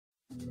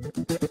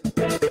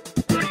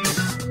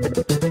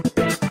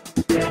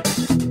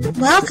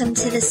Welcome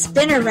to the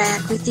Spinner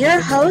Rack with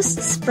your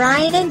hosts,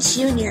 Brian and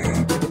Junior.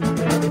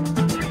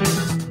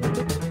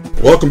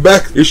 Welcome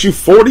back, issue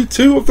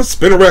 42 of the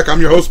Spinner Rack. I'm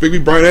your host, Baby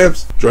Brian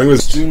Adams, joined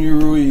with Junior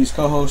Ruiz,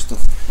 co-host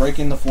of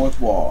Breaking the Fourth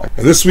Wall.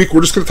 And this week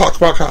we're just going to talk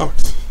about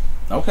comics.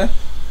 Okay.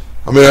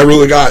 I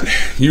mean,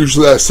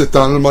 usually I sit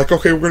down and I'm like,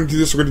 okay, we're going to do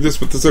this,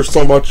 but there's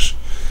so much.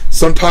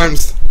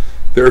 Sometimes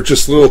there are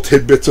just little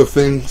tidbits of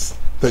things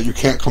that you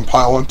can't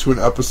compile into an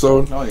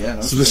episode. Oh,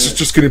 yeah. So this is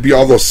just going to be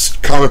all those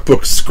comic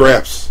book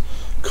scraps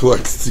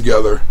collected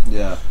together.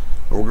 Yeah.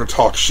 And we're going to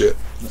talk shit.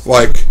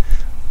 Like,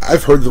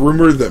 I've heard the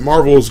rumor that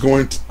Marvel is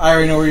going to... I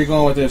already know where you're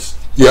going with this.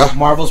 Yeah.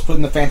 Marvel's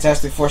putting the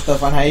Fantastic Four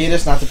stuff on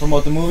hiatus, not to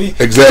promote the movie.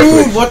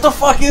 Exactly. Dude, what the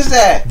fuck is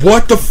that?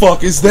 What the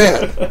fuck is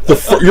that?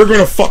 You're going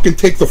to fucking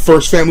take the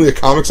first family of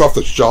comics off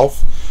the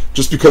shelf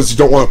just because you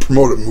don't want to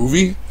promote a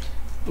movie?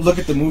 Look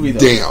at the movie, though.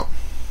 Damn.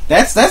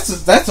 That's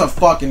a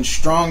fucking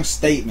strong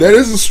statement. That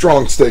is a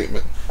strong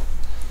statement.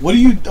 What do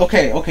you...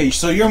 Okay,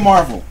 so you're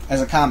Marvel as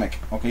a comic.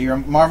 Okay, you're a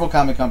Marvel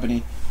comic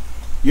company.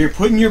 You're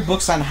putting your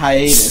books on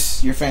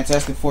hiatus, your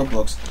Fantastic Four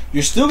books.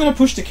 You're still going to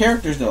push the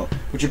characters, though,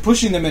 but you're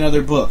pushing them in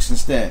other books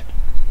instead.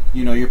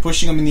 You know, you're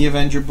pushing them in the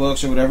Avenger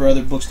books or whatever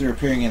other books they're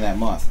appearing in that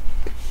month.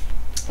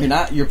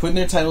 You're putting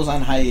their titles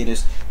on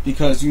hiatus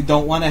because you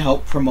don't want to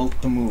help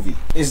promote the movie.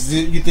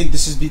 You think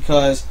this is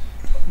because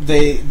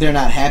they're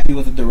not happy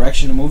with the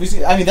direction the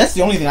movie's... I mean, that's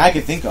the only thing I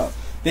could think of.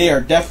 They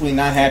are definitely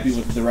not happy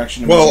with the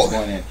direction the movie's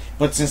going in.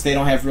 But since they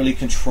don't have really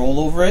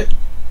control over it,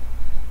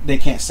 they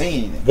can't say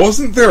anything.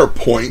 Wasn't there a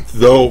point,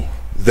 though,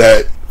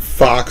 that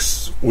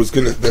Fox was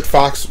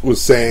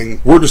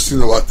saying, we're just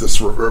going to let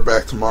this revert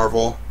back to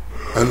Marvel,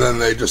 and then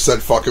they just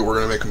said, fuck it, we're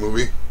going to make a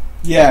movie?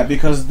 Yeah,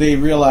 because they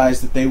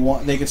realized that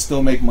they could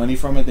still make money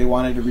from it. They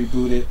wanted to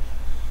reboot it.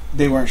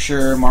 They weren't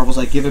sure. Marvel's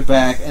like, give it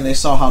back. And they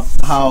saw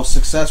how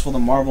successful the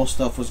Marvel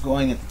stuff was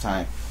going at the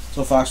time.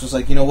 So Fox was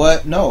like, you know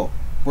what? No,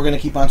 we're going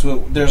to keep on to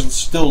it. There's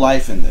still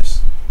life in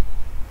this.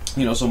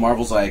 You know, so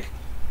Marvel's like,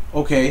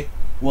 okay,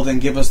 well then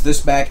give us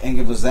this back and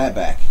give us that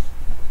back.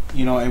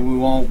 You know, and we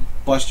won't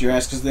bust your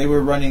ass. Because they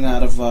were running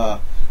out of, I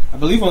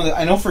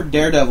know for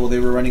Daredevil they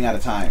were running out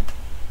of time.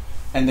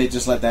 And they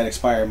just let that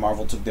expire.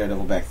 Marvel took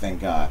Daredevil back,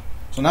 thank God.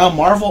 So now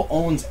Marvel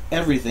owns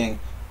everything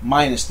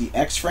minus the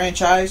X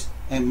franchise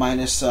and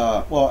minus,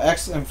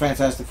 X and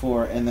Fantastic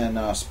Four and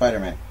then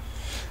Spider-Man.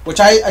 Which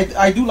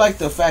I do like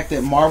the fact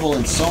that Marvel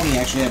and Sony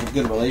actually have a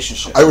good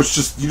relationship. You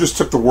just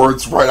took the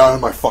words right out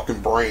of my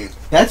fucking brain.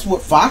 That's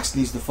what Fox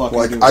needs to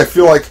fucking do.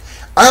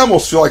 I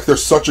almost feel like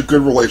there's such a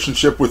good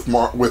relationship with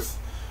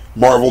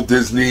Marvel,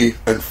 Disney,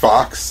 and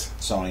Fox.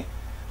 Sony.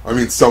 I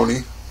mean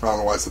Sony. I don't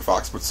know why I said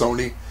Fox, but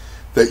Sony.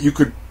 That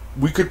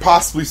we could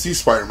possibly see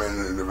Spider-Man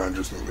in an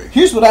Avengers movie.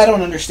 Here's what I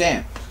don't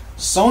understand.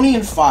 Sony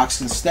and Fox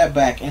can step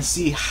back and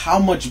see how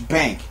much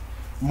bank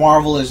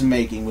Marvel is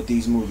making with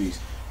these movies.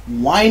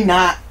 Why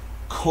not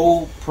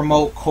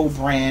co-promote,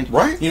 co-brand?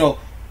 Right. You know,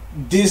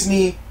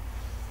 Disney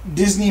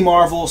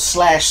Marvel /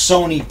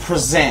 Sony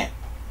present.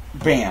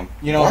 Bam.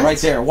 You know, right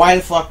there. Why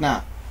the fuck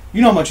not?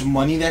 You know how much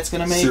money that's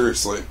going to make?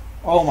 Seriously.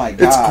 Oh my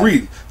God. It's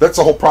greed. That's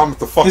the whole problem with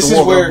the fucking this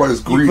world. This is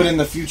Everybody's where greed. You put in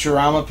the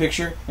Futurama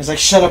picture. It's like,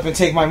 shut up and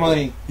take my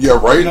money. Yeah,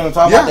 right? You know what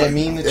I'm talking about? That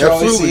meme that you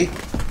always see?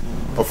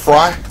 A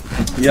Fry?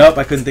 Yep,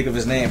 I couldn't think of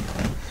his name.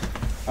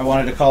 I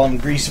wanted to call him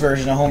Grease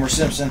version of Homer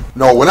Simpson.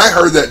 No, when I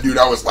heard that, dude,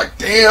 I was like,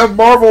 damn,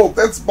 Marvel,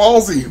 that's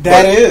ballsy.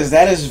 That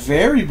is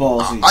very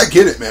ballsy. I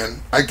get it, man.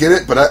 I get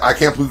it, but I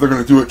can't believe they're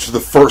going to do it to the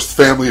first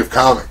family of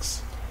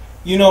comics.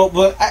 You know,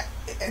 but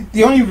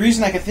the only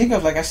reason I can think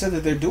of, like I said,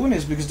 that they're doing it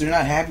is because they're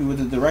not happy with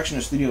the direction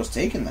the studio's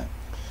taking them.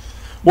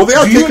 Well, they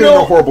are taking it in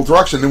a horrible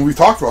direction, and we've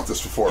talked about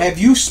this before. Have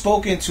you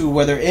spoken to,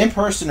 whether in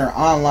person or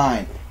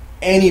online,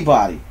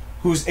 anybody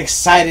who's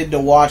excited to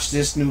watch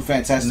this new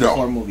Fantastic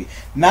Four movie?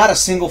 Not a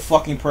single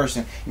fucking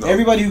person. No.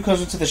 Everybody who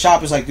comes into the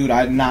shop is like, dude,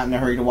 I'm not in a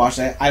hurry to watch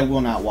that. I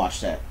will not watch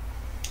that.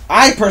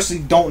 I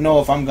personally don't know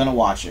if I'm going to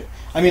watch it.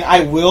 I mean,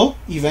 I will,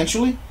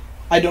 eventually.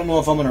 I don't know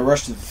if I'm going to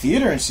rush to the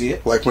theater and see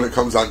it. Like when it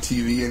comes on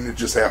TV and it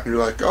just happened,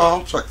 you're like, oh,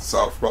 I'll check this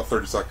out for about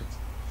 30 seconds.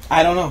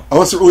 I don't know.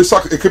 Unless it really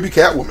sucks. It could be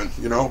Catwoman,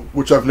 you know,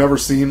 which I've never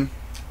seen.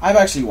 I've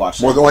actually watched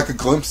it. More than like a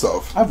glimpse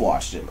of. I've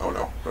watched it. Oh,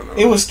 no.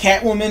 It was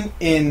Catwoman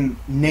in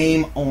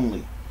name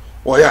only.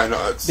 Well, yeah, I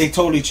know. They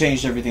totally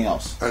changed everything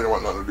else. I didn't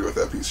want nothing to do with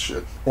that piece of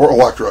shit. Or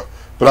Elektra.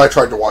 But I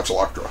tried to watch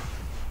Elektra.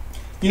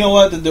 You know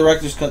what? The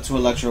director's cut to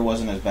Elektra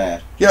wasn't as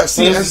bad. Yeah,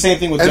 see, it's the same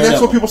thing with Daredevil. And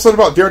that's what people said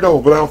about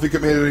Daredevil, but I don't think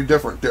it made it any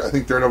different. I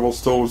think Daredevil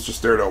still was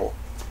just Daredevil.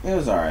 It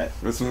was alright.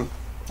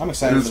 I'm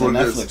excited for the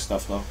Netflix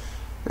stuff, though.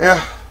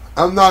 Yeah,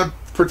 I'm not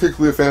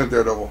particularly a fan of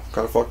Daredevil.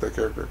 Kind of fuck that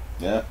character.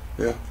 Yeah?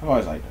 Yeah. I've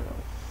always liked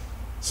Daredevil.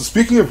 So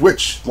speaking of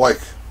which,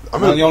 like... I'm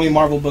one of the only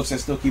Marvel books I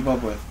still keep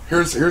up with.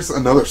 Here's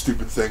another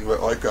stupid thing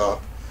that, like,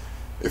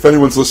 if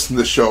anyone's listening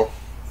to this show,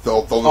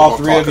 they'll know all what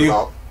I'm three talking of you?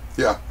 about.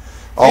 Yeah.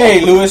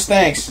 Hey, Lewis,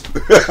 thanks.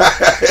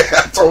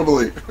 Yeah,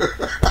 totally.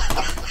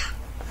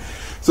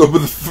 So,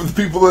 but for the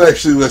people that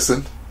actually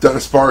listen,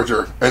 Dennis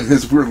Barger and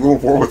his weird little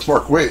war with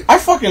Mark Waid. I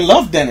fucking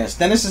love Dennis.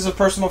 Dennis is a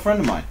personal friend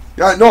of mine.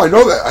 Yeah, I know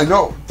that. I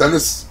know.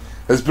 Dennis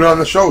has been on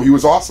the show. He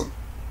was awesome.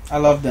 I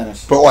love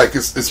Dennis. But, like,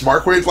 is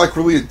Mark Waid, like,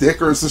 really a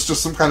dick, or is this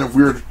just some kind of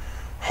weird,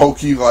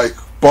 hokey, like,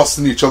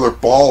 busting each other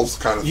balls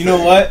kind of thing? You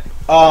know what?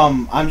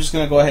 I'm just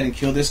going to go ahead and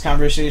kill this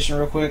conversation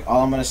real quick.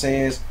 All I'm going to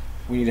say is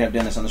we need to have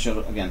Dennis on the show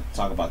again to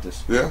talk about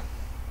this. Yeah?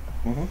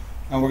 Mm-hmm.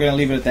 And we're going to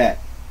leave it at that.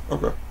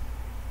 Okay.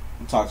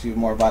 We'll talk to you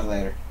more about it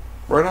later.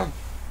 Right on.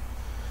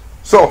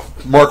 So,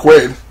 Mark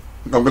Waid.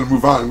 I'm going to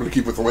move on. I'm going to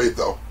keep with the Waid,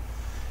 though.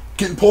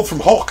 Getting pulled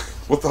from Hulk.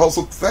 What the hell's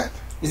up with that?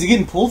 Is he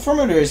getting pulled from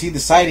it, or is he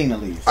deciding to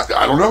leave?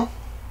 I don't know.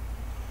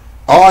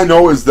 All I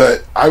know is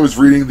that I was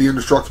reading The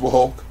Indestructible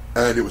Hulk,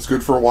 and it was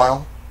good for a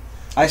while.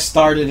 I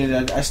started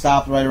it. I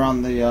stopped right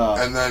around the...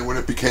 and then when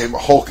it became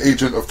Hulk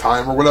Agent of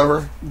Time or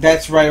whatever...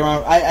 That's right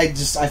around... I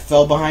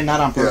fell behind, not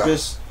on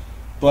purpose. Yeah.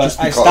 But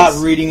I stopped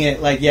reading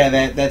it, like,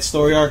 that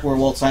story arc where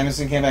Walt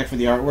Simonson came back for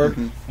the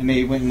artwork, and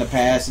they went in the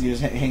past, and he was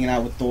hanging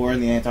out with Thor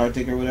in the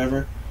Antarctic or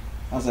whatever.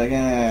 I was like,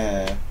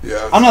 eh.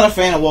 Yeah. I'm not a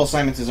fan of Walt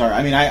Simonson's art.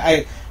 I mean,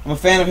 I'm a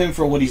fan of him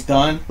for what he's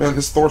done. Man,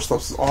 his Thor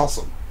stuff is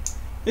awesome.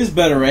 His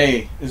Better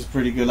A is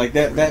pretty good. Like,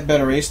 that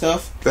Better A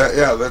stuff.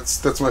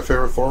 That's my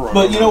favorite Thor run.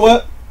 But you know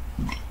what?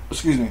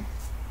 Excuse me.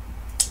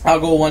 I'll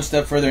go one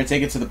step further and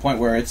take it to the point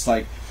where it's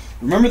like,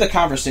 remember the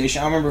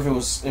conversation? I don't remember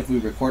if we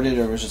recorded it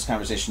or it was just a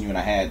conversation you and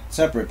I had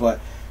separate, but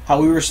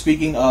how we were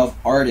speaking of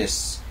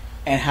artists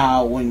and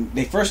how when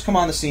they first come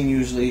on the scene,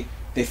 usually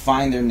they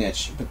find their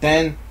niche, but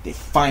then they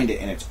find it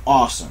and it's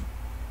awesome.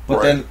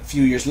 But then a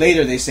few years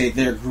later, they say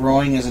they're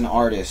growing as an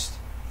artist,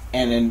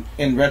 and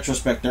in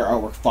retrospect, their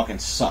artwork fucking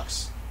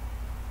sucks.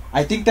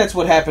 I think that's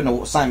what happened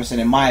to Simonson,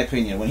 in my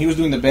opinion, when he was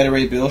doing the Better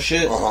Ray Bill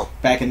shit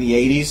back in the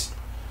 80s.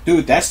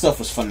 Dude, that stuff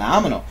was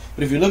phenomenal.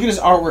 But if you look at his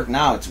artwork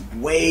now, it's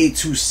way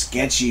too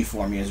sketchy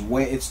for me.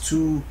 It's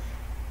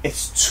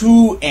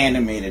too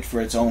animated for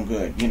its own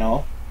good, you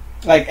know?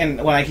 Like,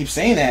 and when I keep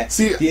saying that,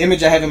 the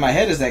image I have in my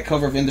head is that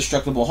cover of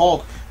Indestructible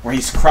Hulk where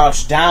he's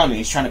crouched down and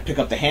he's trying to pick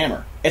up the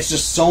hammer. It's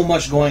just so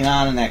much going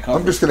on in that cover.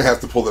 I'm just going to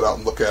have to pull it out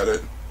and look at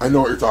it. I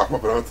know what you're talking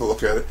about, but I have to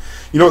look at it.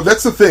 You know,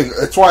 that's the thing.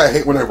 That's why I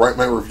hate when I write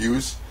my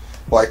reviews.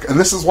 Like, and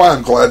this is why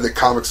I'm glad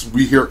that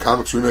we here at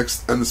Comics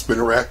Remixed and the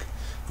Spinner Rack,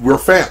 we're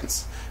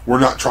fans. We're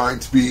not trying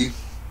to be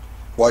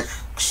like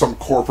some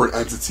corporate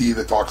entity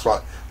that talks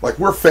about, like,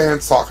 we're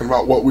fans talking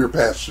about what we're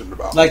passionate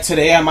about. Like,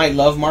 today I might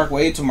love Mark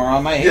Waid, tomorrow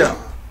I might hate him.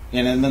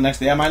 And then the next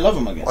day I might love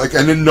him again. Like,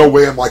 and in no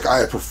way am like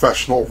I a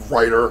professional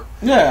writer.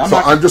 Yeah,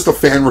 I'm just a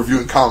fan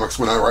reviewing comics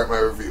when I write my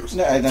reviews.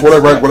 Yeah, that's what I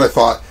read, what I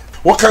thought.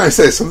 What can I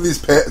say? Some of these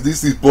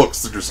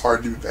books are just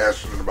hard to be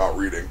passionate about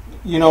reading.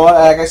 You know what?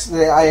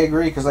 I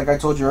agree, because like I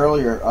told you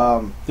earlier,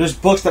 there's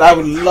books that I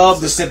would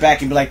love to sit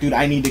back and be like, dude,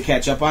 I need to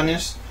catch up on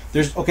this.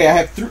 I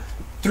have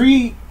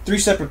three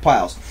separate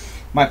piles.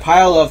 My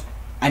pile of,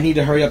 I need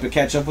to hurry up and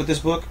catch up with this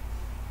book.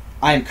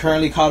 I am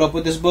currently caught up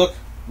with this book.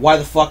 Why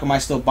the fuck am I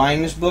still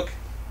buying this book?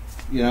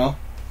 You know?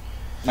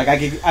 Like,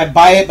 I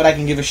buy it, but I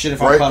can give a shit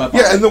if I'm caught up on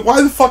it. Yeah, and then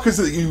why the fuck is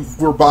it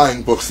we're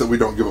buying books that we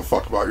don't give a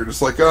fuck about? You're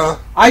just like,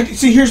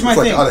 see, here's my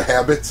thing. It's like out of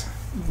habit.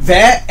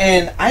 That,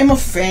 and I'm a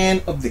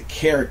fan of the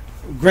character.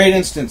 Great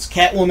instance,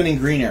 Catwoman and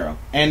Green Arrow.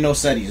 Ann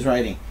Nocetti's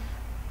writing.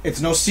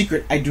 It's no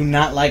secret, I do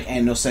not like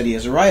Ann Nocetti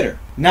as a writer.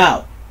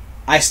 Now,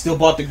 I still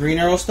bought the Green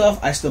Arrow stuff.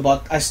 I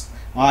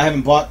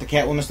haven't bought the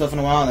Catwoman stuff in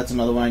a while. That's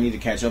another one I need to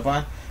catch up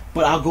on.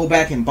 But I'll go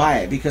back and buy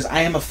it because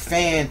I am a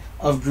fan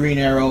of Green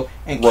Arrow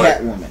and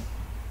Catwoman.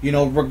 You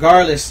know,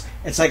 regardless,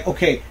 it's like,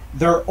 okay,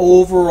 their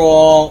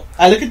overall...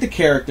 I look at the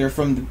character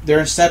from their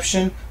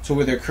inception to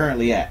where they're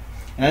currently at.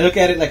 And I look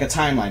at it like a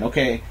timeline.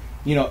 Okay,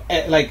 you know,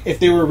 like if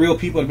they were real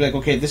people, I'd be like,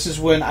 okay, this is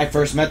when I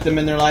first met them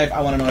in their life.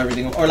 I want to know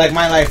everything. Or like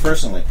my life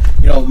personally.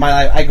 You know, my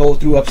life, I go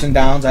through ups and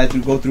downs. I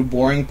go through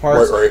boring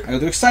parts. Right. I go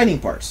through exciting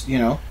parts, you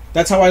know.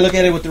 That's how I look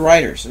at it with the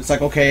writers. It's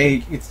like,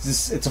 okay,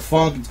 it's a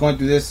funk. It's going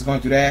through this. It's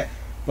going through that.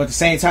 But at the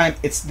same time,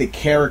 it's the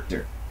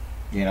character,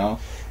 you know.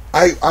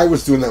 I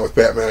was doing that with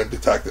Batman and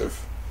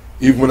Detective.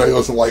 Even when I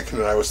wasn't liking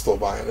it, I was still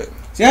buying it.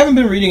 See, I haven't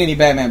been reading any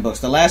Batman books.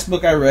 The last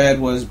book I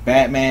read was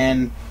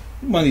Batman,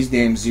 one of these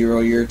damn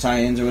 0-year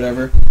tie-ins or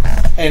whatever.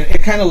 And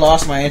it kind of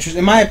lost my interest.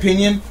 In my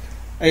opinion,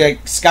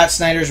 like Scott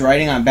Snyder's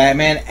writing on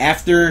Batman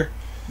after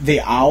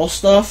the Owl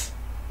stuff,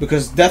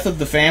 because Death of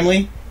the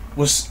Family,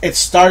 it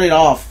started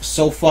off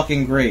so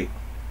fucking great.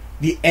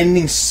 The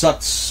ending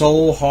sucked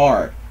so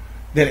hard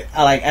that,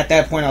 like, at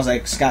that point I was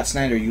like, Scott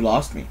Snyder, you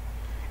lost me.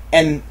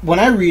 And when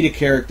I read a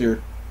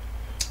character,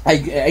 I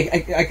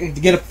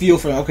get a feel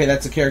for, okay,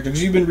 that's a character,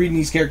 because you've been reading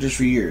these characters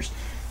for years.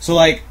 So,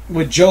 like,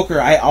 with Joker,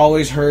 I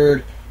always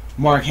heard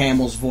Mark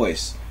Hamill's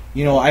voice.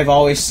 You know, I've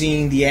always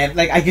seen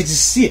I could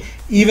just see it.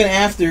 Even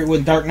after,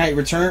 when Dark Knight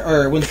Return,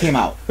 or when it came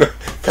out. Kind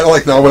of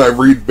like now when I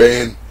read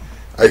Bane,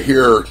 I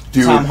hear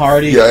Tom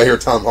Hardy. Yeah, I hear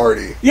Tom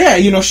Hardy. Yeah,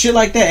 you know, shit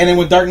like that. And then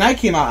when Dark Knight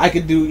came out, I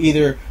could do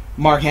either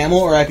Mark Hamill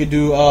or I could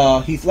do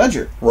Heath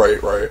Ledger.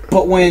 Right.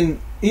 But when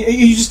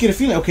you just get a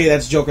feeling, okay,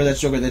 that's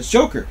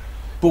Joker.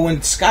 But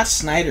when Scott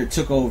Snyder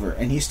took over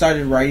and he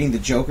started writing the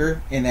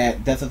Joker in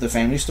that Death of the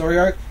Family story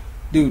arc,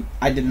 Dude,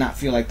 I did not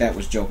feel like that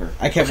was Joker.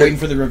 I kept waiting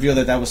for the reveal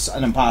that was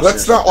an imposter.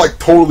 Let's not like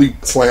totally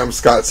slam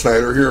Scott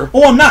Snyder here.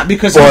 Oh, I'm not,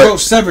 because he wrote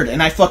Severed,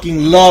 and I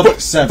fucking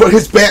loved Severed. But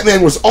his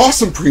Batman was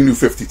awesome pre-New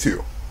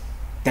 52.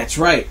 That's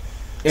right.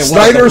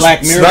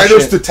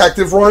 Snyder's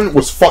detective run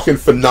was fucking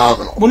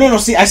phenomenal. Well, no,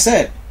 see, I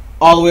said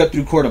all the way up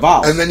through Court of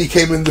Owls. And then he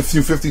came into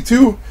New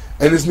 52,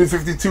 and his New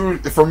 52,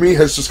 for me,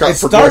 has just got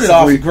started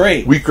off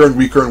great. Weaker and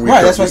weaker and weaker.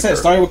 Right, that's what I said. It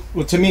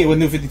started to me with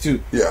New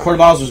 52. Yeah. Court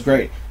of Owls was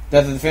great.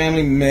 Death of the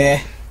Family,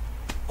 meh.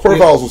 Court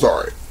of Owls was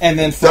alright. And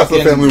then Death of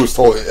the Family was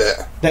totally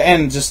The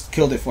end just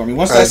killed it for me.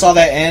 Once I saw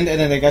that end, and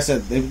then like I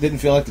said, it didn't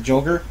feel like the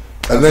Joker.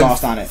 I was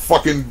lost on it.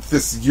 Fucking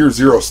this Year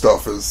Zero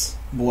stuff is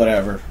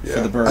whatever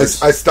for the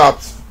birds. I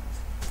stopped.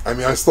 I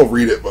mean, I still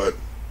read it, but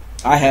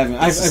I haven't.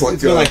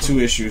 It's been like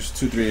 3 issues.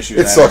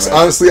 It sucks.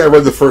 Honestly, I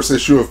read the first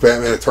issue of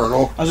Batman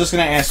Eternal. I was just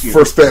gonna ask you.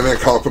 First Batman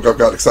comic book I've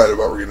got excited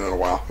about reading in a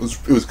while.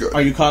 It was good.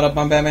 Are you caught up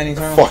on Batman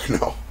Eternal? Fuck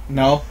no.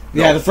 No?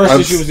 Yeah, the first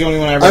issue was the only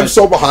one I read. I'm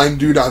so behind,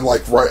 dude. I'm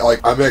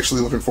I'm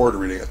actually looking forward to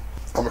reading it.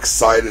 I'm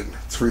excited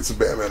to read some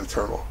Batman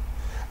Eternal.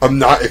 I'm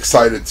not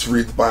excited to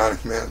read the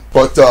Bionic Man,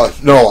 but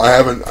no, I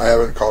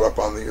haven't caught up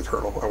on the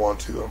Eternal. I want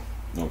to though.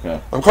 Okay.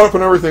 I'm caught up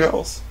on everything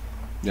else.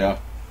 Yeah.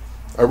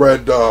 I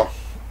read. What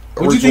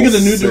do you think of the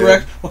new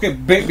direct? Okay,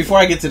 before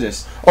I get to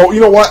this. Oh,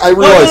 you know what? I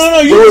realized.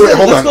 No.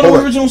 Hold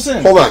on. Original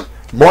Sin. Hold on.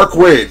 Mark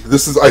Waid.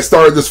 I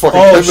started this fucking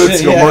 10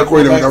 minutes ago. Mark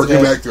Waid, and we never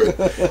came back to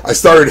it. I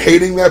started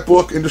hating that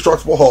book,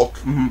 Indestructible Hulk.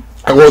 Mm-hmm.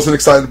 I wasn't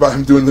excited about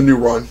him doing the new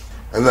run,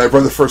 and then I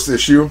read the first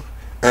issue.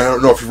 And I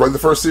don't know if you've read the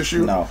first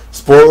issue. No.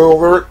 Spoiler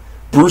alert: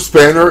 Bruce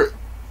Banner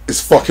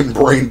is fucking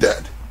brain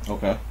dead.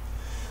 Okay.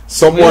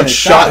 Someone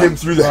shot him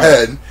through the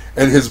head,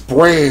 and his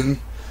brain,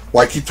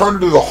 like he turned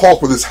into the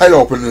Hulk with his head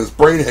open and his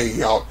brain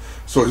hanging out.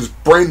 So his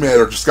brain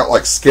matter just got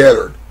like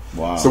scattered.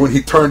 Wow. So when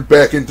he turned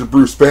back into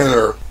Bruce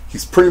Banner,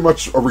 he's pretty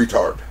much a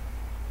retard.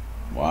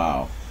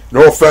 Wow.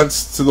 No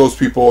offense to those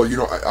people. You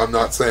know, I'm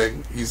not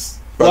saying he's.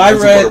 Well, I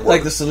read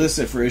like the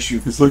solicit for issue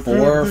 4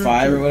 or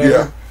 5 or whatever.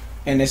 Yeah.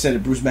 And they said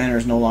that Bruce Banner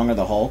is no longer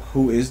the Hulk.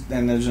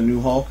 And there's a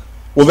new Hulk.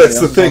 Well, that's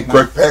the thing.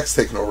 Greg Pak's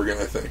taking over again,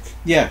 I think.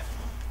 Yeah.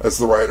 As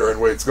the writer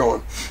and way it's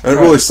going. And it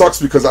really sucks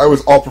because I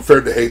was all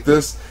prepared to hate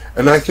this,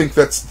 and I think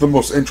that's the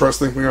most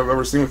interesting thing I've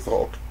ever seen with the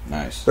Hulk.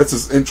 Nice. That's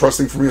as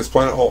interesting for me as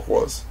Planet Hulk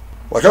was.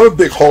 Like, I'm a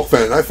big Hulk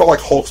fan, and I felt like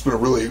Hulk's been a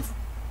really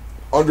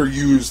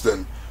underused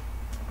and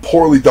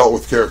poorly dealt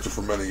with character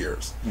for many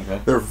years.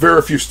 Okay. There are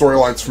very few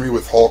storylines for me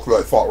with Hulk that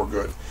I thought were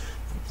good.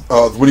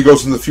 When he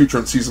goes into the future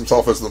and sees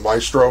himself as the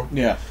Maestro.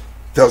 Yeah.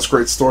 That was a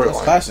great storyline.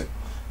 That's classic.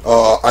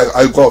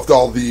 I loved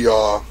all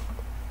the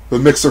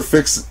Mr.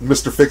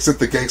 Fix-It,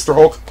 the Gangster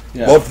Hulk.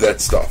 Yeah. Loved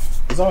that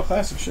stuff. It's all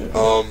classic shit.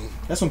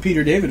 That's when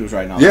Peter David was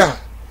writing all that. Yeah.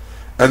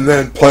 And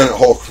then Planet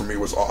Hulk for me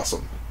was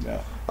awesome.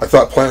 Yeah. I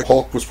thought Planet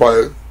Hulk was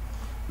probably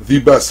the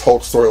best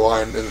Hulk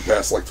storyline in the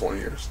past like 20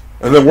 years.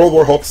 And then World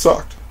War Hulk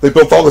sucked. They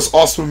built all this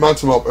awesome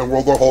momentum up, and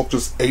World War Hulk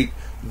just ate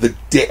the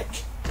dick.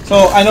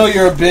 So I know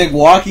you're a big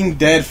Walking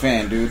Dead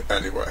fan, dude.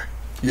 Anyway.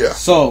 Yeah.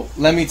 So,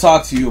 let me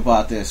talk to you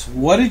about this.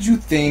 What did you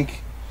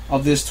think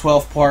of this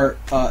 12-part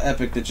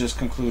epic that just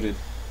concluded?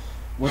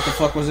 What the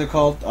fuck was it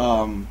called?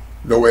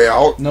 No Way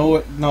Out?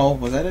 No,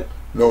 was that it?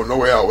 No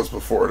Way Out was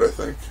before it, I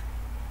think.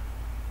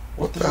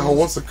 What the hell?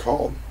 What's it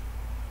called?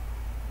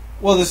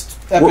 Well, this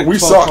epic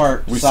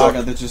 12-part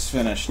saga that just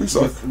finished. We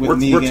suck.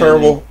 We're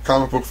terrible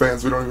comic book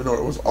fans. We don't even know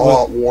what it was. All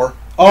Out War.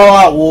 All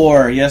Out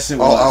War. Yes, it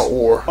was. All Out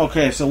War.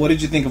 Okay, so what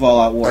did you think of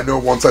All Out War? I know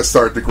once I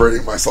started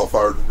degrading myself,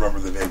 I would remember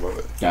the name of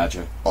it.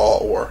 Gotcha. All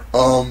Out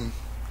War.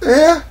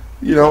 Yeah,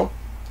 you know.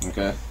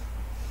 Okay.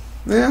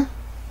 Yeah.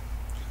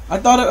 I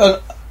thought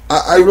it...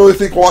 I really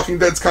think Walking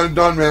Dead's kind of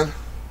done, man.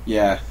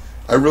 Yeah.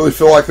 I really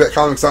feel like that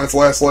comic's on its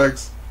last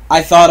legs.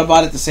 I thought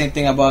about it the same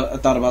thing I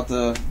thought about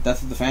the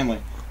Death of the Family.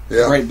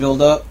 Yeah. Great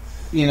build-up,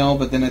 you know,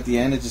 but then at the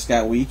end it just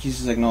got weak. He's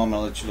just like, no, I'm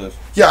going to let you live.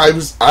 Yeah,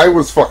 I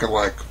was fucking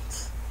like,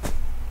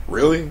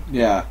 really?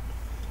 Yeah.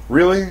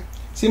 Really?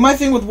 See, my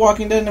thing with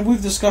Walking Dead, and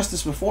we've discussed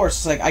this before,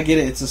 it's like, I get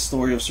it, it's a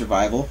story of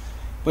survival,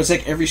 but it's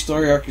like every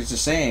story arc is the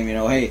same, you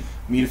know, hey,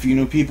 meet a few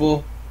new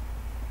people,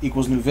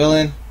 equals new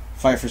villain,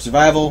 fight for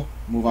survival,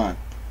 move on.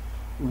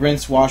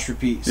 Rinse, wash,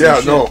 repeat. Yeah,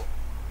 no.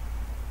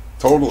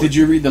 Totally. Did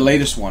you read the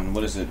latest one?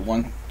 What is it?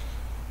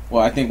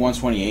 Well, I think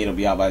 128 will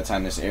be out by the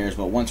time this airs,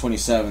 but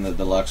 127, the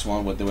deluxe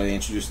one, with the way they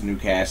introduced the new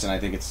cast, and I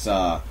think it's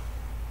a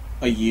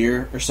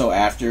year or so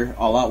after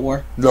All Out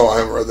War. No, I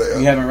haven't read that yet.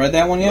 You haven't read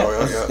that one yet?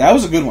 No, yet. That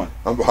was a good one.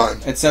 I'm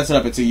behind. It sets it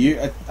up. It's a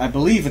year. I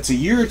believe it's a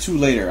year or two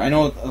later. I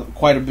know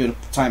quite a bit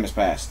of time has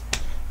passed.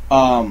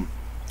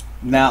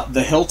 Now,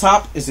 the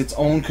Hilltop is its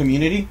own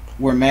community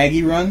where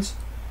Maggie runs,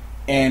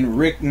 and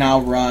Rick now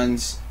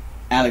runs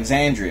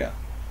Alexandria,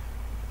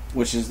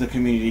 which is the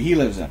community he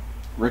lives in.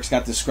 Rick's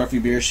got this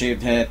scruffy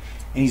beard-shaved head,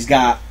 and he's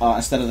got,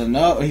 instead of the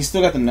nub, he's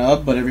still got the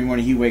nub, but every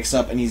morning he wakes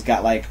up and he's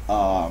got like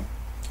a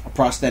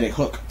prosthetic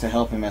hook to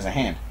help him as a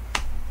hand.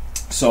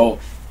 So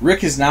Rick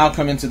has now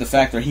come into the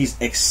fact that he's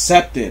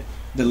accepted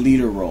the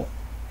leader role,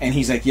 and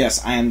he's like,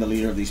 yes, I am the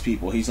leader of these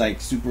people. He's like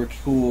super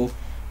cool.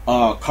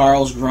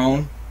 Carl's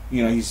grown,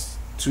 you know, he's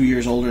 2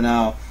 years older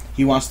now.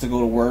 he wants to go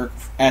to work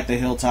at the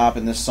hilltop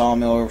in this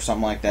sawmill or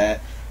something like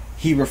that.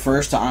 He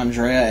refers to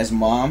Andrea as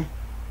mom.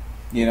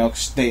 You know,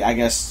 'cause I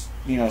guess,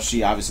 you know,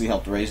 she obviously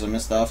helped raise him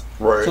and stuff.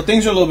 Right. So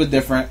things are a little bit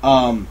different.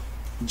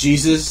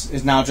 Jesus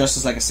is now dressed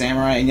as like a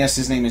samurai, and yes,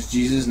 his name is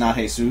Jesus, not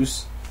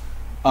Jesus.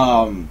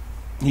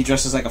 He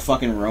dresses like a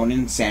fucking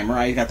Ronin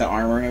samurai. He got the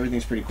armor and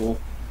everything's pretty cool.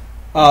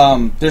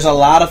 There's a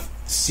lot of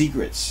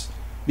secrets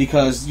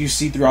because you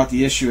see throughout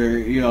the issue,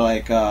 you know,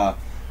 like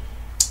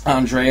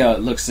Andrea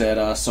looks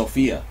at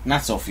Sophia,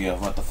 not Sophia,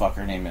 what the fuck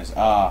her name is,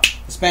 the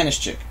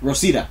Spanish chick,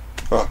 Rosita.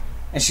 Huh.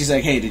 And she's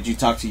like, "Hey, did you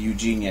talk to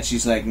Eugene yet?"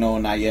 She's like, "No,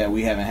 not yet.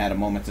 We haven't had a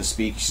moment to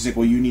speak." She's like,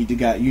 "Well, you need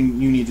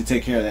to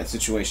take care of that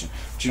situation,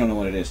 but you don't know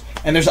what it is."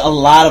 And there's a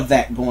lot of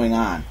that going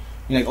on.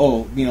 You're like,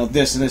 "Oh, you know,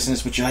 this and this and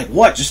this," but you're like,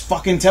 "What? Just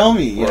fucking tell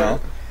me," you know.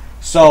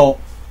 So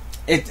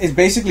it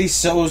basically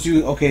shows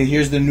you, okay,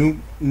 here's the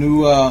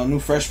new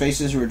fresh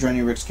faces who are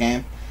joining Rick's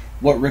camp,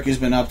 what Rick has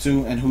been up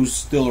to, and who's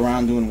still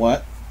around doing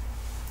what.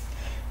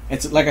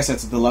 It's like I said,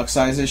 it's a deluxe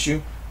size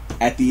issue.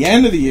 At the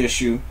end of the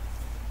issue,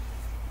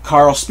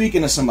 Carl's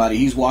speaking to somebody.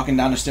 He's walking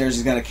down the stairs,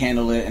 he's got a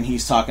candle lit, and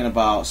he's talking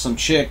about some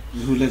chick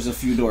who lives a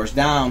few doors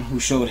down who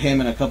showed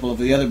him and a couple of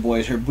the other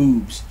boys her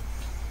boobs.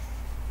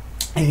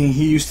 And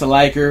he used to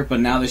like her, but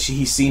now that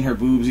he's seen her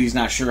boobs, he's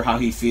not sure how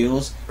he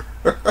feels.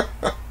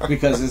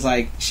 Because it's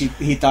like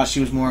he thought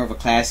she was more of a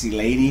classy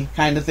lady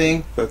kind of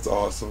thing. That's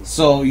awesome.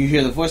 So you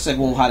hear the voice like,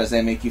 well, how does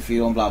that make you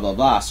feel, and blah, blah,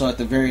 blah. So at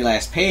the very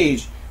last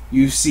page,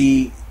 you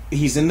see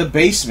he's in the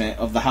basement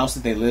of the house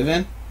that they live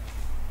in.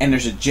 And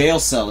there's a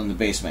jail cell in the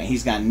basement.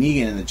 He's got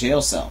Negan in the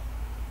jail cell.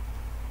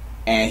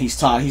 And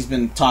Carl's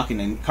been talking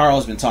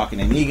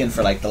to Negan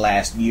for like the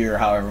last year or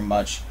however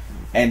much.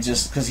 And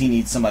just because he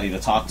needs somebody to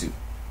talk to.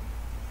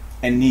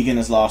 And Negan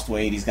has lost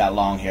weight. He's got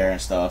long hair and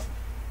stuff.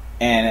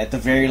 And at the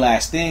very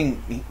last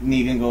thing,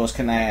 Negan goes,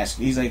 "Can I ask?"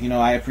 He's like, "You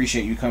know, I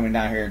appreciate you coming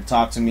down here to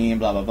talk to me and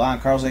blah, blah, blah."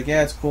 And Carl's like,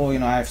 "Yeah, it's cool. You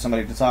know, I have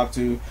somebody to talk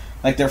to."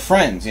 Like, they're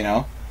friends, you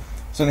know.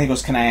 So then he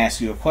goes, "Can I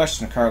ask you a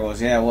question?" And Carl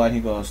goes, "Yeah, what?" And he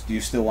goes, "Do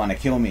you still want to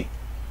kill me?"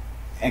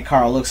 And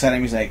Carl looks at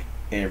him, he's like,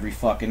 "Every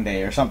fucking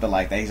day," or something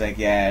like that. He's like,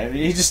 "Yeah."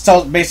 He just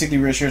basically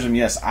reassures him,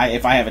 "Yes,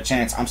 if I have a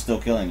chance, I'm still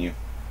killing you."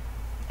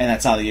 And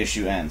that's how the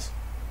issue ends.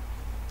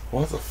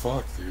 What the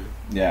fuck, dude?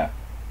 Yeah.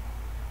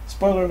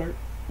 Spoiler alert.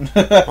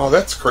 Oh,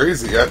 that's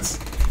crazy. That's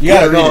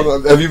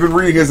Have you been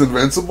reading his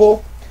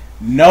Invincible?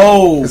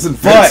 No. His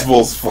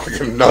Invincible's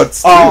fucking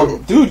nuts,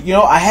 too. Dude, you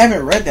know, I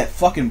haven't read that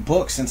fucking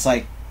book since,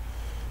 like,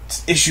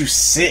 issue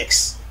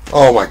 6.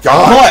 Oh, my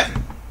God.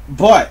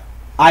 But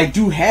I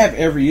do have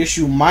every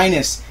issue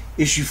minus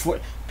issue 4.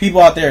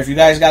 People out there, if you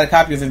guys got a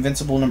copy of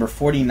Invincible number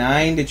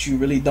 49 that you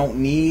really don't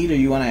need, or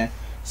you want to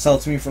sell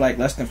it to me for like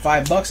less than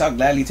 $5, I'll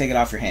gladly take it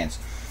off your hands.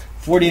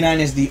 49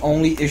 is the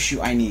only issue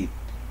I need,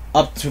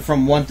 up to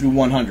from 1 through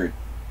 100,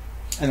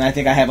 and I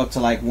think I have up to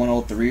like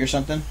 103 or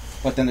something.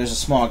 But then there's a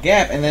small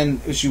gap, and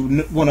then issue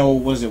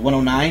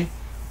 109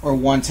 or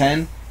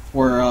 110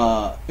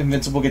 where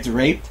Invincible gets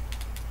raped.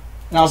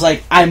 And I was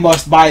like, I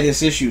must buy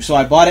this issue. So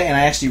I bought it, and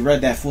I actually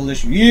read that full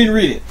issue. You didn't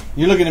read it.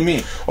 You're looking at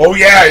me. Oh,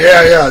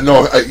 yeah.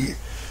 No,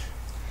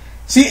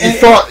 see,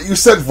 you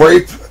said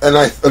rape, and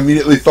I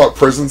immediately thought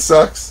prison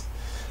sex.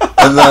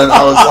 And then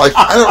I was like,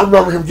 I don't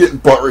remember him getting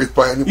butt raped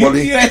by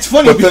anybody. Yeah, it's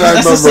funny, because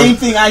that's the same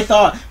thing I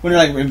thought when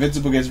you're like,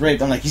 Invincible gets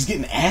raped. I'm like, he's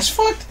getting ass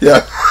fucked?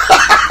 Yeah.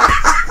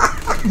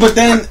 But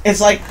then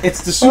it's like,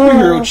 it's the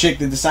superhero chick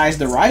that decides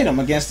to ride him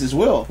against his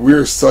will. We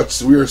are so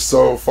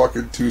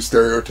fucking two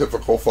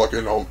stereotypical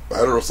fucking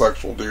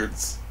heterosexual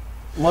dudes.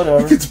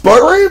 Whatever. He gets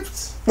butt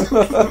raped?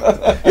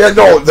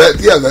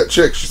 that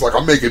chick, she's like,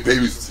 I'm making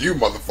babies with you,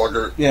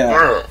 motherfucker.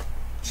 Yeah.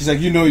 She's like,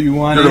 you know you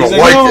want it. You're He's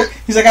gonna like, like no. it.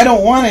 He's like, I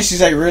don't want it.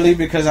 She's like, really?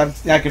 Because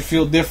I could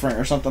feel different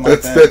or something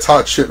like that. That's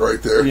hot shit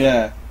right there.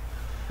 Yeah.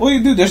 Well,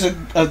 you do. There's a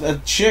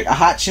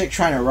hot chick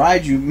trying to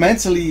ride you.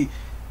 Mentally,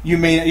 you're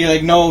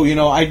like, no, you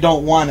know, I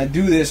don't want to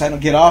do this. I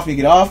don't get off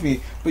me.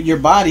 But your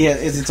body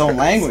is its own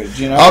language,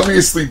 you know.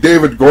 Obviously,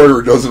 David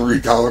Gorder doesn't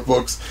read comic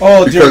books.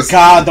 Oh, dear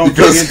God, don't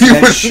get into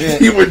that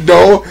shit. He would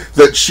know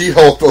that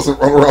She-Hulk doesn't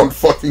run around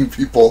fucking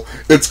people.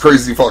 It's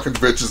crazy fucking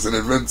bitches and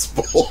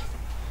Invincible.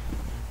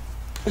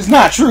 It's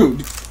not true,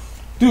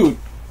 dude.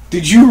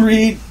 Did you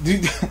read?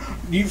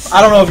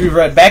 I don't know if you've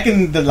read back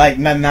in the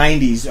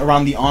 90s,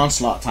 around the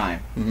Onslaught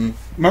time. Mm-hmm.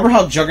 Remember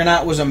how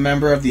Juggernaut was a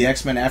member of the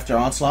X-Men after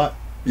Onslaught?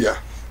 Yeah.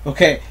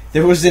 Okay,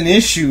 there was an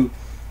issue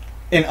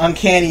in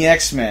Uncanny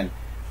X-Men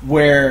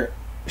where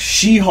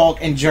She-Hulk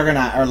and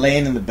Juggernaut are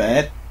laying in the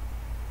bed,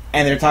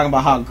 and they're talking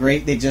about how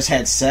great they just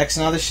had sex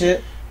and all this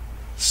shit.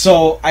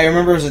 So I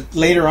remember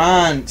later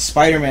on,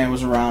 Spider-Man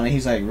was around, and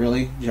he's like,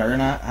 "Really,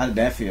 Juggernaut? How did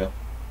that feel?"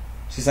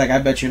 She's like, "I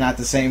bet you're not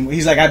the same."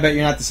 He's like, "I bet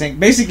you're not the same."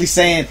 Basically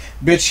saying,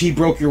 "Bitch, he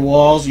broke your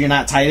walls. You're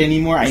not tight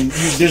anymore.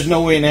 There's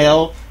no way in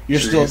hell you're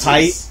still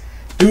tight."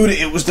 Dude,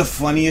 it was the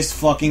funniest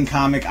fucking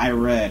comic I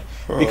read.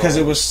 Because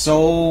it was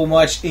so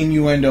much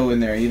innuendo in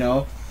there, you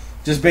know?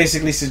 Just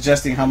basically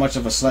suggesting how much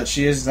of a slut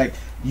she is. It's like,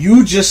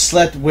 you just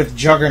slept with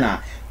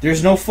Juggernaut.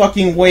 There's no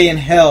fucking way in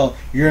hell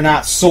you're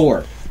not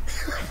sore.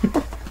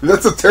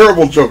 That's a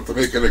terrible joke to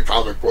make in a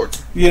comic book.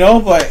 You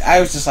know, but I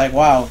was just like,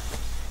 wow.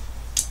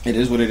 It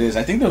is what it is.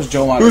 I think that was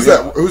Joe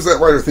Madureira. Who's that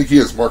writer? I think he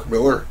is Mark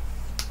Miller.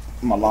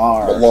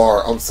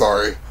 Millar. I'm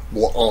sorry.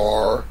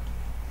 Millar.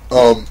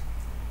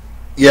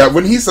 Yeah,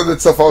 when he said that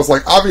stuff, I was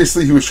like,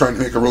 obviously he was trying to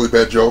make a really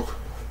bad joke.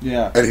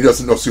 Yeah. And he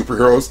doesn't know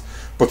superheroes.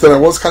 But then I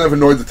was kind of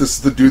annoyed that this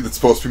is the dude that's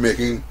supposed to be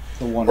making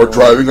or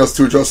driving us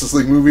to a Justice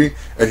League movie,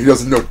 and he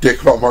doesn't know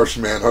dick about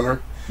Martian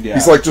Manhunter. Yeah.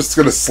 He's like just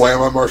going to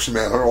slam on Martian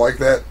Manhunter like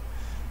that.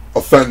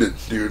 Offended,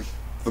 dude.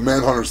 The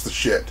Manhunter's the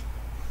shit.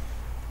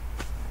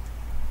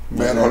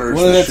 Manhunter's the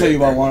shit. What did I tell you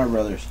about Warner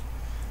Brothers?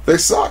 They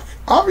suck,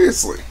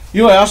 obviously.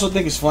 You know what I also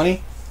think is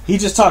funny? He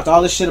just talked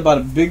all this shit about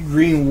a big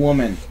green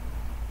woman,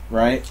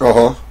 right?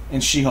 Uh-huh.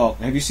 And She-Hulk.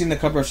 Have you seen the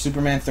cover of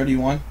Superman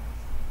 31?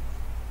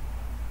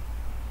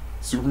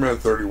 Superman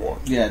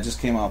 31. Yeah, it just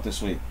came out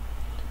this week.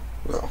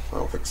 No, I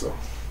don't think so.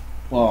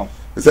 Well,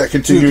 is that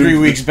continuing?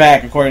 2-3 weeks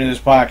back, according to this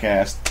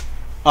podcast,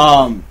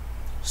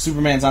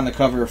 Superman's on the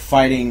cover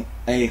fighting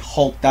a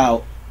hulked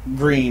out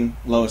green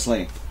Lois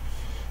Lane.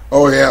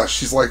 Oh yeah,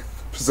 she's like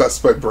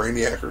possessed by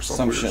Brainiac or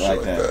some shit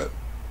like that.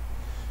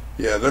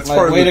 Yeah, that's like,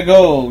 part of way to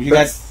go. You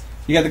got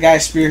the guy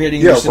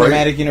spearheading your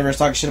cinematic universe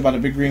talking shit about a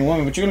big green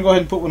woman, but you're gonna go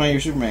ahead and put one on your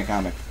Superman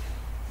comic.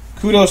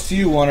 Kudos to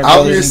you, Warner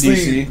Brothers and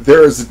DC.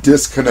 There is a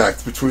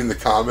disconnect between the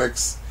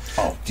comics.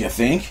 Oh, do you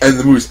think? And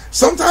the movies.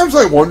 Sometimes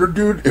I wonder,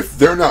 dude, if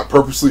they're not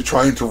purposely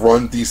trying to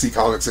run DC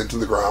Comics into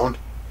the ground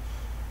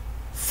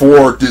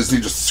for Disney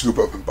just to scoop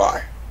up and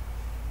buy.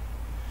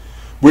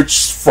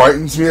 Which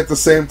frightens me at the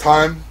same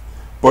time.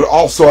 But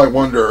also I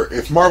wonder,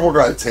 if Marvel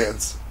got its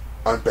hands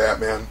on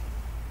Batman,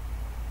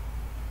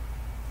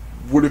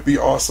 would it be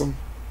awesome?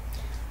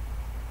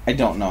 I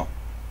don't know.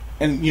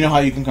 And you know how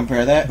you can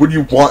compare that? Would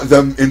you want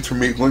them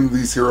intermingling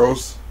these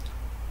heroes?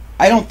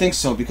 I don't think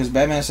so, because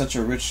Batman has such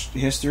a rich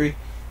history.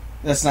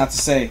 That's not to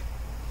say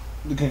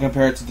you can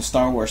compare it to the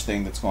Star Wars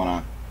thing that's going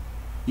on.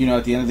 You know,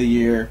 at the end of the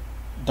year,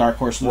 Dark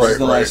Horse loses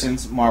the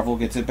license, Marvel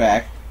gets it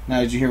back. Now,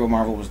 did you hear what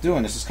Marvel was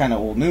doing? This is kind of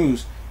old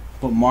news,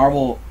 but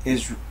Marvel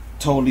is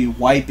totally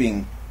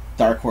wiping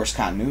Dark Horse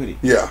continuity.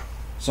 Yeah.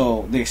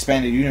 So the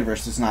expanded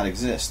universe does not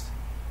exist.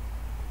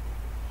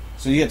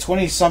 So you get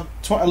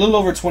a little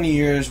over 20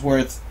 years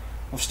worth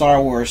of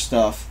Star Wars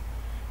stuff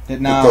that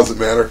now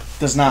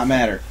does not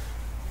matter.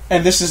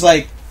 And this is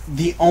like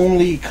the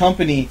only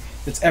company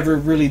that's ever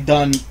really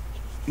done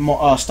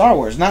Star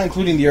Wars, not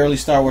including the early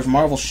Star Wars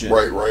Marvel shit.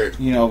 Right.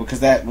 You know, because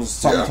that was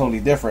something totally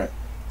different.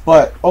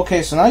 But,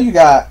 okay, so now you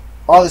got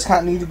all this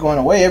continuity going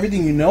away.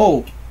 Everything you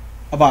know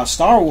about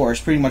Star Wars,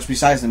 pretty much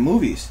besides the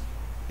movies,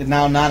 is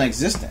now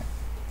non-existent.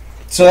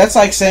 So that's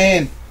like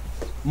saying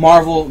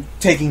Marvel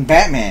taking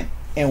Batman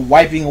and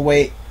wiping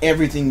away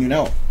everything you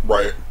know.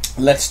 Right.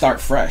 Let's start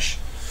fresh.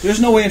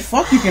 There's no way in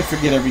fuck you can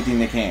forget everything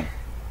that came.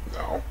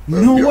 No.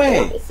 No way. A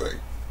horrible thing.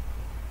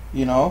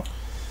 You know?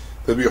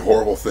 That'd be a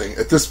horrible thing.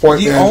 At this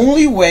point, the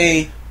only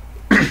way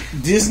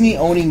Disney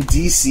owning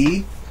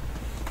DC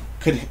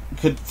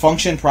could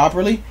function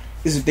properly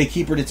is if they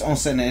keep it its own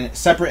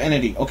separate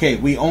entity. Okay,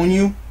 we own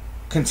you.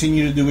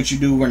 Continue to do what you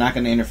do. We're not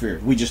going to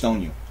interfere. We just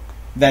own you.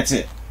 That's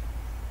it.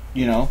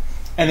 You know?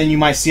 And then you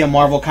might see a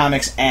Marvel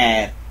Comics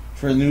ad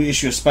for a new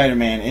issue of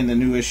Spider-Man in the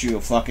new issue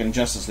of fucking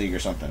Justice League or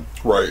something.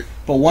 Right.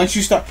 But once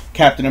you start...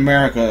 Captain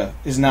America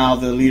is now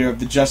the leader of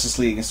the Justice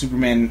League and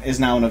Superman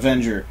is now an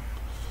Avenger.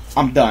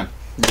 I'm done.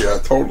 Yeah,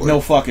 totally. No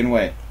fucking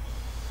way.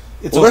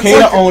 It's okay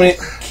to own it.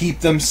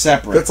 Keep them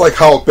separate. That's like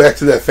how, back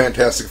to that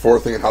Fantastic Four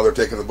thing and how they're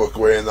taking the book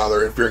away and now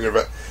they're interfering in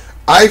it.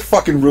 I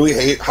fucking really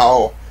hate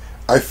how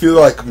I feel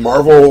like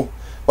Marvel...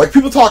 Like,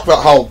 people talk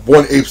about how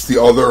one apes the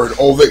other and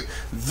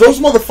those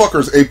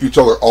motherfuckers ape each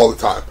other all the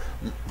time.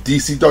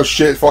 DC does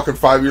shit fucking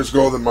 5 years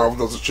ago, then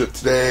Marvel does the shit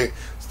today.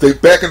 They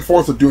back and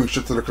forth are doing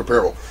shit that are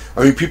comparable.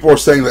 I mean, people are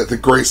saying that the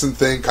Grayson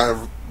thing kind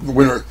of...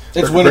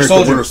 It's Winter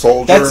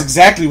Soldier. That's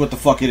exactly what the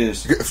fuck it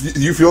is.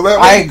 Do you feel that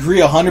way? I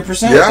agree 100% with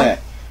that.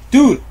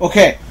 Dude,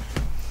 okay.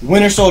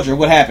 Winter Soldier,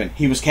 what happened?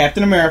 He was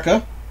Captain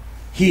America.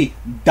 He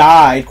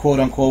died, quote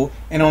unquote,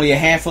 and only a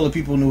handful of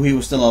people knew he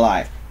was still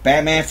alive.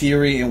 Batman,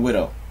 Fury, and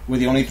Widow were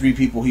the only three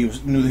people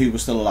knew he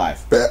was still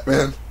alive.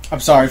 Batman? I'm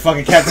sorry,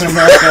 fucking Captain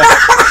America.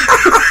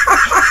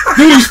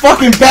 Dude, he's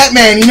fucking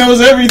Batman. He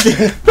knows everything.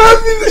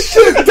 That'd be the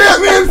shit.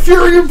 Batman,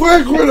 Fury, and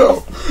Black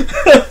Widow.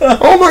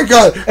 Oh my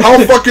god.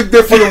 How fucking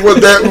different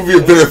would that movie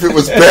have been if it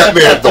was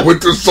Batman, the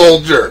Winter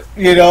Soldier?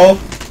 You know?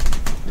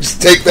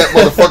 Just take that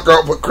motherfucker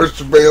out, put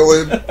Christian Bale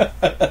in.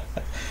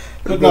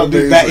 But no,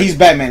 dude, he's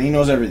Batman. He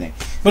knows everything.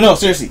 But no,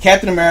 seriously.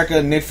 Captain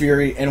America, Nick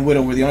Fury, and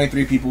Widow were the only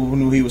three people who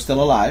knew he was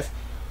still alive.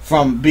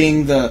 From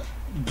being the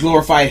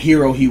glorified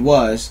hero he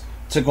was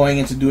to going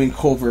into doing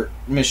covert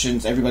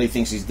missions. Everybody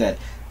thinks he's dead.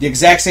 The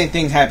exact same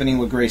thing's happening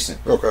with Grayson.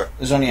 Okay.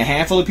 There's only a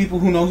handful of people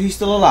who know he's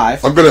still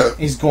alive.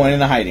 He's going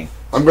into hiding.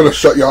 I'm gonna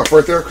shut you off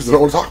right there because I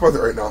don't want to talk about that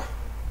right now.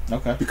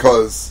 Okay.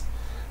 Because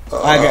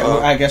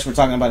I guess we're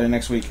talking about it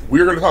next week.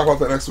 We're gonna talk about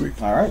that next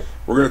week. All right.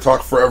 We're gonna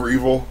talk Forever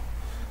Evil.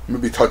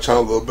 Maybe touch on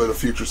a little bit of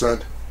Future's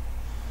End.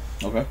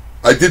 Okay.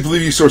 I did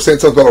believe you were saying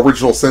something about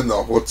Original Sin,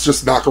 though. Let's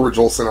just knock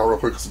Original Sin out real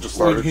quick because it just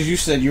started. Because you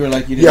said you were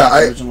like, you didn't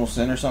like Original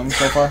Sin or something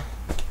so far?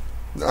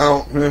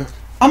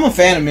 I'm a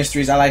fan of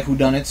mysteries. I like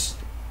whodunits,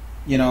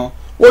 you know.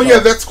 Well, yeah,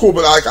 that's cool,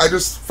 but I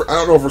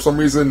don't know, for some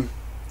reason...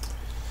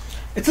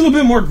 It's a little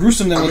bit more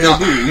gruesome than what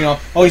they do, you know.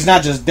 Oh, he's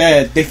not just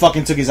dead. They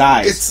fucking took his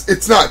eyes.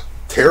 It's not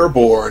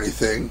terrible or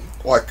anything.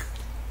 Like...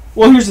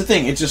 Well, here's the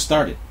thing. It just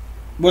started.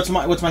 What's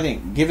my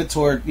thing? Give it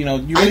toward, you know,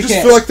 you really I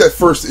just feel like that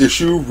first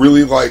issue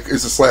really, like,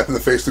 is a slap in the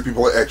face to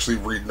people that actually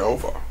read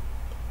Nova.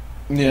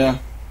 Yeah.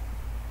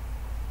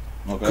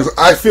 Okay. Because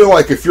I feel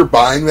like if you're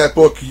buying that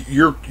book,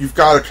 you've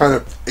got to kind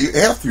of... You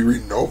have to be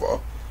reading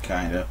Nova.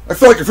 Kind of. I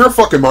feel like if you're a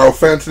fucking Marvel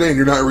fan today and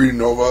you're not reading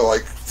Nova,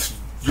 like,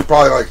 you're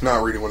probably, like,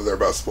 not reading one of their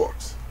best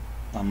books.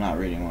 I'm not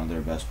reading one of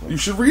their best books. You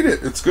should read it.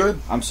 It's good.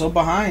 I'm so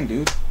behind,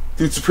 dude.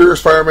 Dude, Superior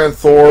Spider-Man,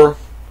 Thor...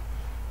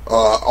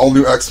 All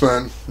New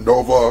X-Men,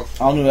 Nova.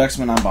 All New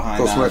X-Men, I'm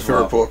behind. Those are my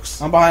favorite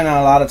books. I'm behind on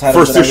a lot of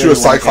titles. First issue of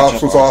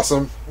Cyclops was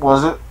awesome.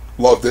 Was it?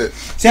 Loved it.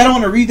 See, I don't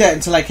want to read that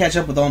until I catch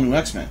up with All New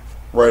X-Men.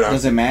 Right on.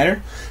 Does it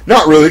matter?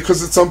 Not really,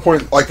 because at some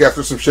point, like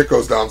after some shit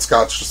goes down,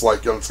 Scott's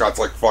like,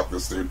 fuck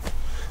this dude.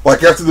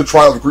 Like after the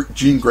trial of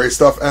Jean Grey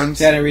stuff ends.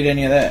 See, I didn't read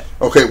any of that.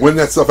 Okay, when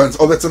that stuff ends,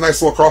 that's a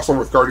nice little crossover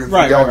with Guardians of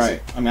the Galaxy.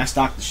 Right. I mean, I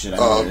stocked the shit. I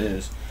know what it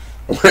is.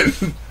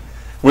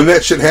 When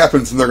that shit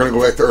happens and they're going to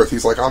go back to Earth,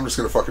 he's like, I'm just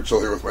going to fucking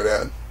chill here with my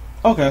dad.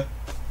 Okay.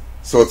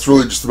 So it's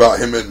really just about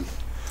him and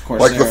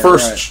like the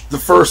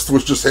first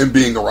was just him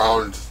being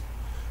around,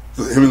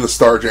 him and the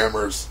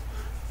Starjammers,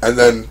 and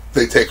then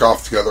they take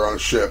off together on a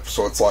ship.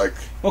 So it's like,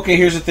 okay,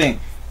 here's the thing,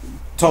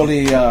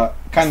 totally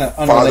kind of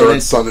unrelated. Father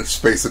and son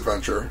space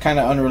adventure. Kind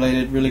of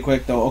unrelated, really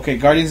quick though. Okay,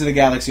 Guardians of the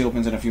Galaxy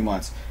opens in a few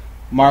months.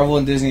 Marvel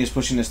and Disney is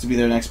pushing this to be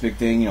their next big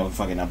thing. You know,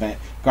 fucking event.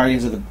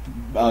 Guardians of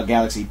the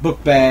Galaxy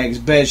book bags,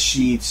 bed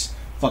sheets.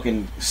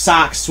 Fucking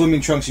socks, swimming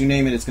trunks, you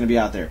name it, it's going to be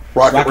out there.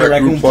 Rocket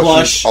Raccoon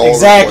plush.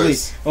 Exactly.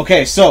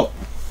 Okay, so,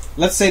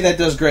 let's say that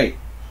does great.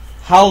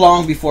 How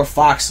long before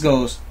Fox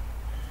goes,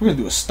 we're going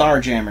to do a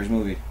Starjammers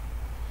movie?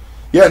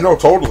 Yeah, no,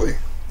 totally.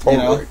 Totally. You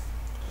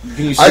know?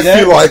 Can you see that? I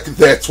feel like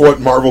that's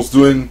what Marvel's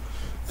doing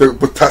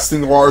with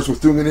testing the waters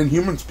with doing an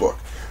Inhumans book.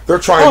 They're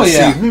trying to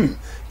see,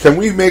 can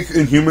we make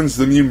Inhumans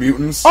the new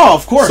mutants? Oh,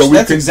 of course. So we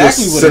can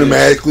just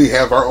cinematically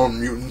have our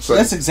own mutants.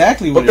 That's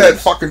exactly what it is. But that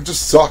fucking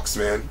just sucks,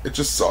 man. It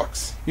just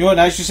sucks. You know what?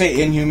 I used to say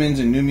Inhumans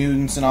and New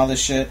Mutants and all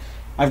this shit.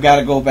 I've got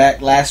to go back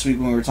last week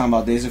when we were talking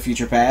about Days of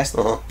Future Past.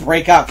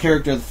 Breakout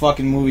character of the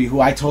fucking movie who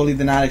I totally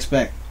did not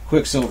expect.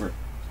 Quicksilver.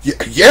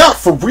 Yeah,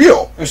 for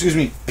real. Or, excuse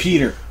me,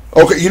 Peter.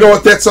 Okay, you know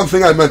what? That's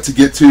something I meant to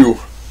get to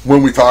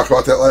when we talked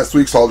about that last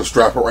week, so I'll just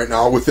drop it right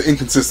now. With the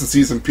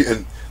inconsistencies and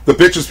the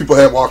bitches people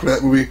had walking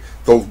that movie,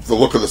 the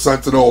look of the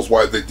Sentinels,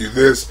 why did they do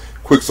this?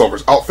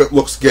 Quicksilver's outfit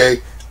looks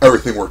gay.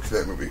 Everything worked in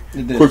that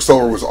movie.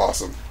 Quicksilver was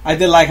awesome. I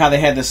did like how they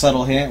had the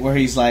subtle hint where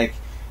he's like,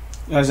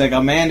 I was like,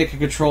 a man that could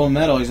control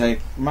metal. He's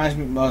like, reminds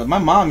me, my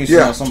mom used to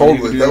know somebody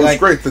totally. That was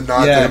great. The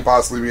nod to him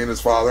possibly being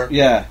his father.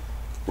 Yeah.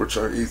 Which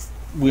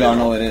we all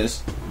know it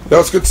is. That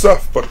was good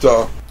stuff, but...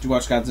 Did you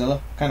watch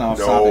Godzilla? Kind of off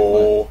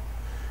topic,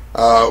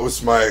 but... it was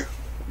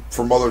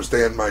for Mother's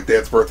Day and my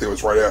dad's birthday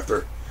was right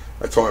after.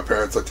 I told my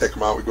parents I'd take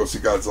them out, we'd go see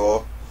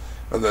Godzilla.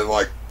 And then,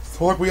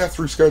 we have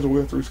to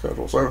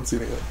reschedule, so I haven't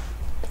seen it yet.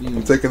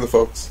 I'm taking the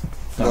folks.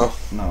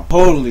 No.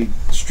 Totally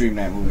stream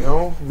that movie.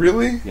 No?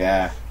 Really?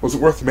 Yeah. Was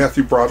it worth the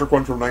Matthew Broderick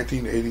one from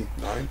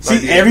 1989?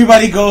 See,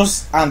 everybody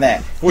goes on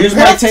that. Well, here's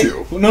my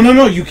take.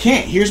 No, you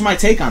can't. Here's my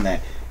take on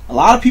that. A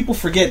lot of people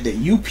forget that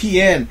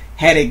UPN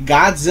had a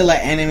Godzilla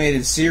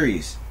animated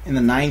series in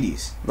the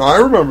 90s. No, I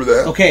remember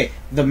that. Okay,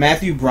 the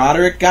Matthew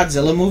Broderick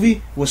Godzilla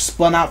movie was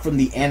spun out from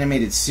the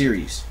animated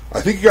series.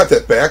 I think you got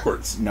that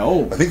backwards.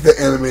 No. I think the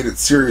animated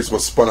series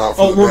was spun out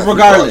from the Matthew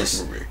regardless,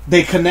 Broderick movie.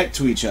 They connect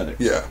to each other.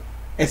 Yeah.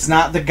 It's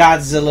not the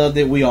Godzilla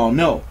that we all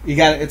know.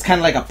 It's kind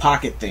of like a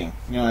pocket thing.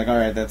 You know, like, all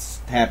right, that's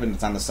happened.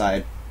 It's on the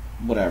side.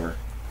 Whatever.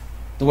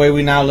 The way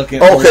we now look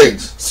at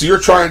origins. So you're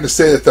trying to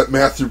say that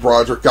Matthew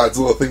Broderick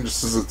Godzilla thing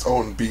just is its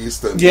own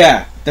beast?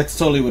 Yeah, that's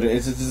totally what it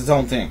is. It's its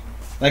own thing.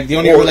 Like, the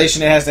only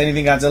relation it has to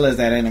anything Godzilla is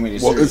that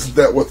animated series. Well, isn't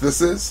that what this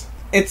is?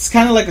 It's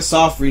kind of like a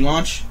soft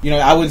relaunch. You know,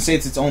 I wouldn't say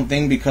it's its own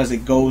thing because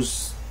it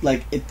goes,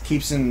 like, it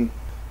keeps in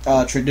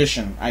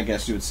tradition, I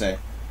guess you would say.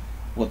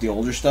 With the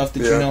older stuff that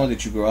you know,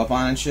 that you grew up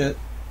on and shit.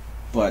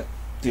 But,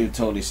 dude,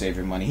 totally save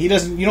your money. You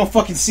don't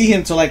fucking see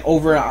him till, like,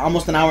 over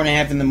almost an hour and a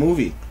half in the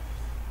movie.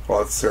 Well,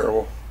 that's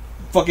terrible.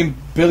 Fucking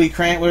Billy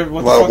Crant, what the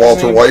fuck is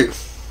his name? Walter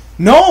White?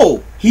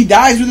 No! He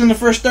dies within the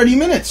first 30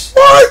 minutes.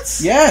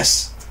 What?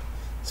 Yes.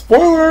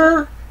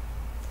 Spoiler!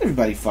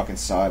 Everybody fucking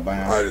saw it by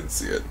now. I didn't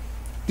see it.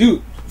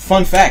 Dude,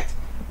 fun fact.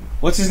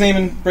 What's his name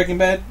in Breaking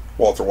Bad?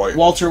 Walter White.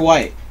 Walter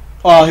White.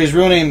 His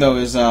real name, though,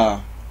 is...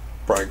 Bryan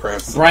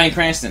Cranston. Bryan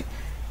Cranston.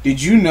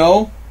 Did you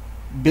know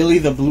Billy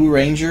the Blue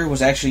Ranger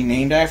was actually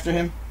named after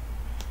him?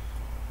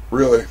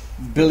 Really?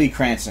 Billy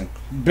Cranston.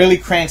 Billy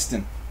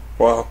Cranston.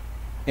 Wow.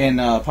 In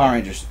Power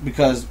Rangers.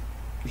 Because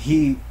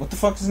he... What the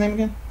fuck is his name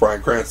again?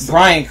 Bryan Cranston.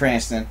 Bryan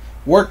Cranston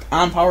worked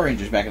on Power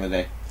Rangers back in the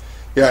day.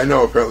 Yeah, I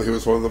know. Apparently, he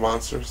was one of the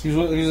monsters. He was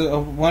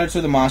one or two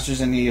of the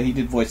monsters, and he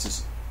did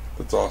voices.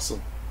 That's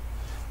awesome.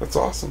 That's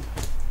awesome.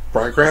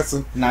 Bryan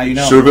Cranston. Now you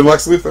know. Should have been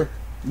Lex Luthor.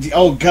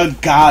 Oh,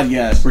 good God,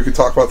 yes. We could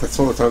talk about that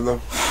some other time,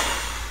 though.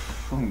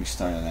 I'm gonna be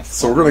starting on that.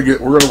 So we're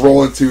gonna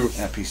roll into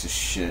that piece of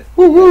shit.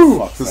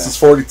 Woo! This is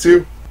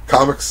 42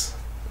 comics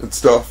and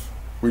stuff.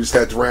 We just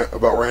had to rant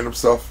about random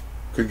stuff.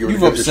 Couldn't give it.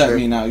 You've upset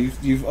me now.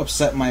 You've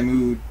upset my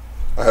mood.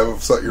 I have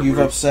upset your mood. You've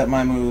upset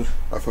my mood.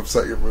 I've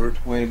upset your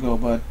mood. Way to go,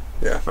 bud.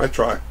 Yeah, I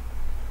try.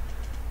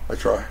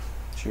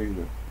 Sure you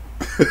do.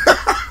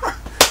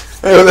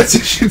 Anyway, that's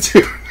issue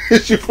 2.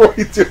 Issue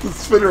 42 of the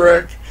Spinner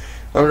Rack.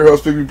 I'm your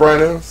host, Big B.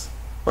 Brian Adams.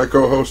 My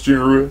co-host,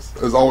 Junior Ruiz.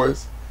 As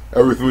always,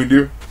 everything we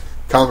do,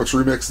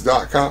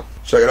 comicsremix.com.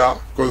 Check it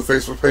out. Go to the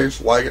Facebook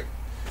page. Like it.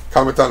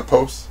 Comment on the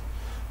post.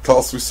 Tell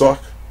us we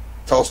suck.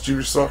 Tell us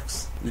Junior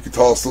sucks. You can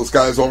tell us those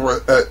guys over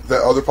at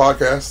that other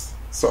podcast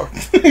suck.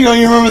 You don't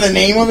even remember the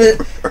name of it?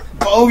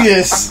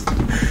 Bogus.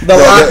 The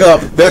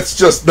Lockup. That's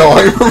just... No,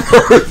 I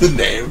remember the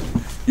name.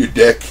 You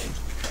dick.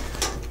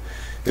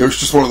 It was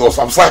just one of those,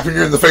 I'm slapping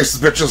you in the faces,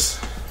 bitches.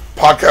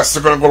 Podcasts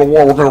are going to go to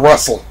war. We're going to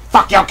wrestle.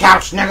 Fuck your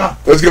couch, nigga.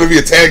 There's going to be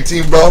a tag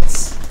team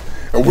belts.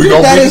 And we're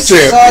going to be the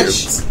champions. That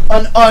is such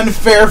an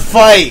unfair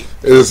fight.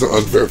 It is an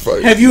unfair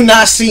fight. Have you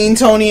not seen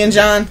Tony and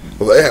John?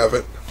 Well, they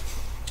haven't.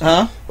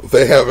 Huh?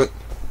 They haven't.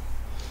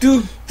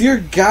 Dude, dear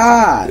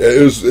God. Yeah,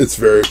 it's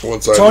very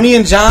one-sided. Tony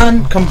and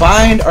John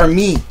combined are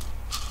me.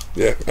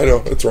 Yeah, I know.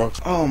 That's wrong.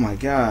 Oh, my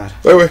God.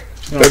 Anyway,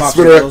 that's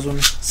Spinner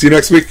Rack. See you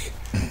next week.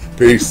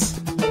 Peace.